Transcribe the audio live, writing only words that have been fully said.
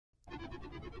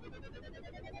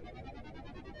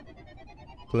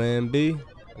plan B.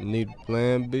 I need a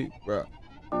plan B, bro.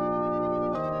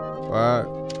 Why?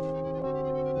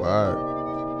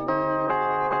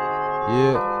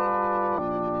 Yeah.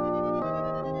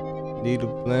 Need a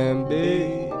plan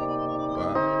B.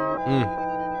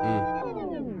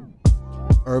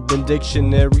 Urban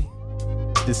Dictionary.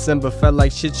 December felt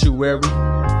like shituary.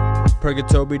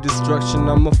 Purgatory destruction,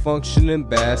 I'm a functioning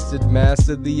bastard.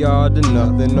 Master the art of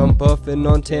nothing. I'm puffing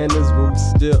on Tanner's roots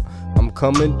still. I'm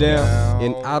coming down,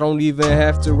 and I don't even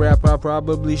have to rap, I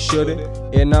probably shouldn't,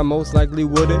 and I most likely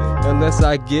wouldn't, unless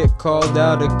I get called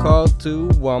out or called to.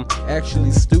 I'm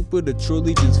actually stupid or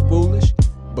truly just foolish,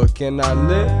 but can I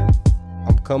live?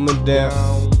 I'm coming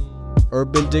down.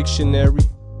 Urban Dictionary.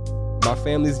 My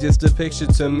family's just a picture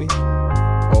to me,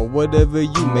 or whatever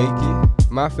you make it.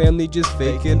 My family just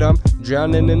fake it. I'm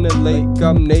drowning in the lake,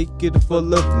 I'm naked,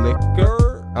 full of liquor.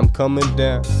 I'm coming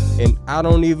down, and I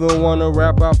don't even wanna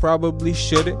rap, I probably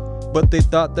shouldn't, but they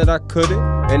thought that I couldn't,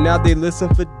 and now they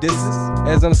listen for disses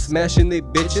as I'm smashing they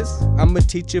bitches. I'm a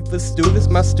teacher for students,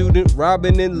 my student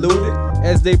robbing and looting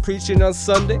as they preaching on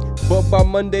Sunday, but by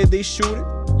Monday they shoot it.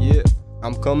 Yeah,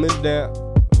 I'm coming down.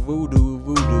 Voodoo,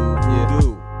 voodoo,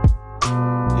 voodoo.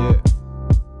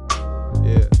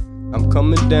 Yeah, I'm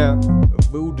coming down.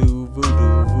 Voodoo,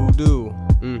 voodoo, voodoo.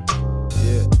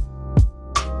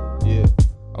 Yeah,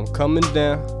 I'm coming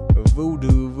down.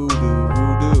 Voodoo, voodoo,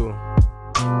 voodoo.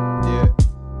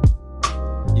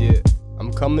 Yeah,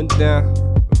 I'm coming down.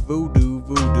 Voodoo,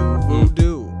 voodoo,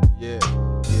 voodoo. Yeah.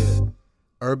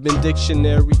 Urban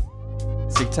Dictionary.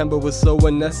 September was so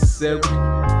unnecessary,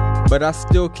 but I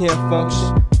still can't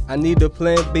function. I need a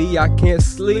plan B, I can't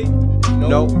sleep.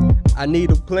 No, I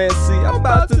need a plan C, I'm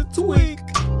about to tweak,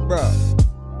 bruh.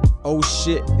 Oh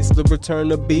shit, it's the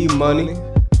return of B money.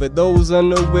 For those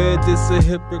unaware, this a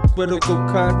hypocritical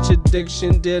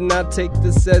contradiction. Did not take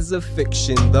this as a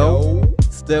fiction though.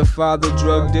 Stepfather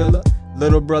drug dealer,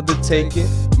 little brother taken.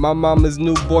 My mama's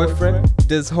new boyfriend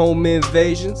does home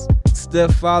invasions.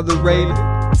 Stepfather raided,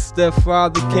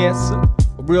 stepfather cancer.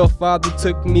 A real father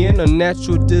took me in a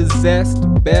natural disaster.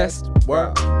 Bastard,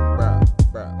 wow.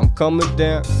 I'm coming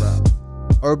down.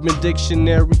 Urban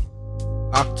Dictionary.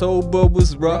 October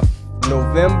was rough,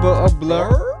 November a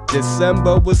blur,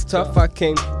 December was tough. I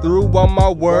came through on my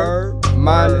word,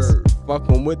 minus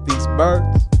fucking with these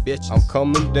birds. Bitch, I'm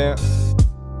coming down.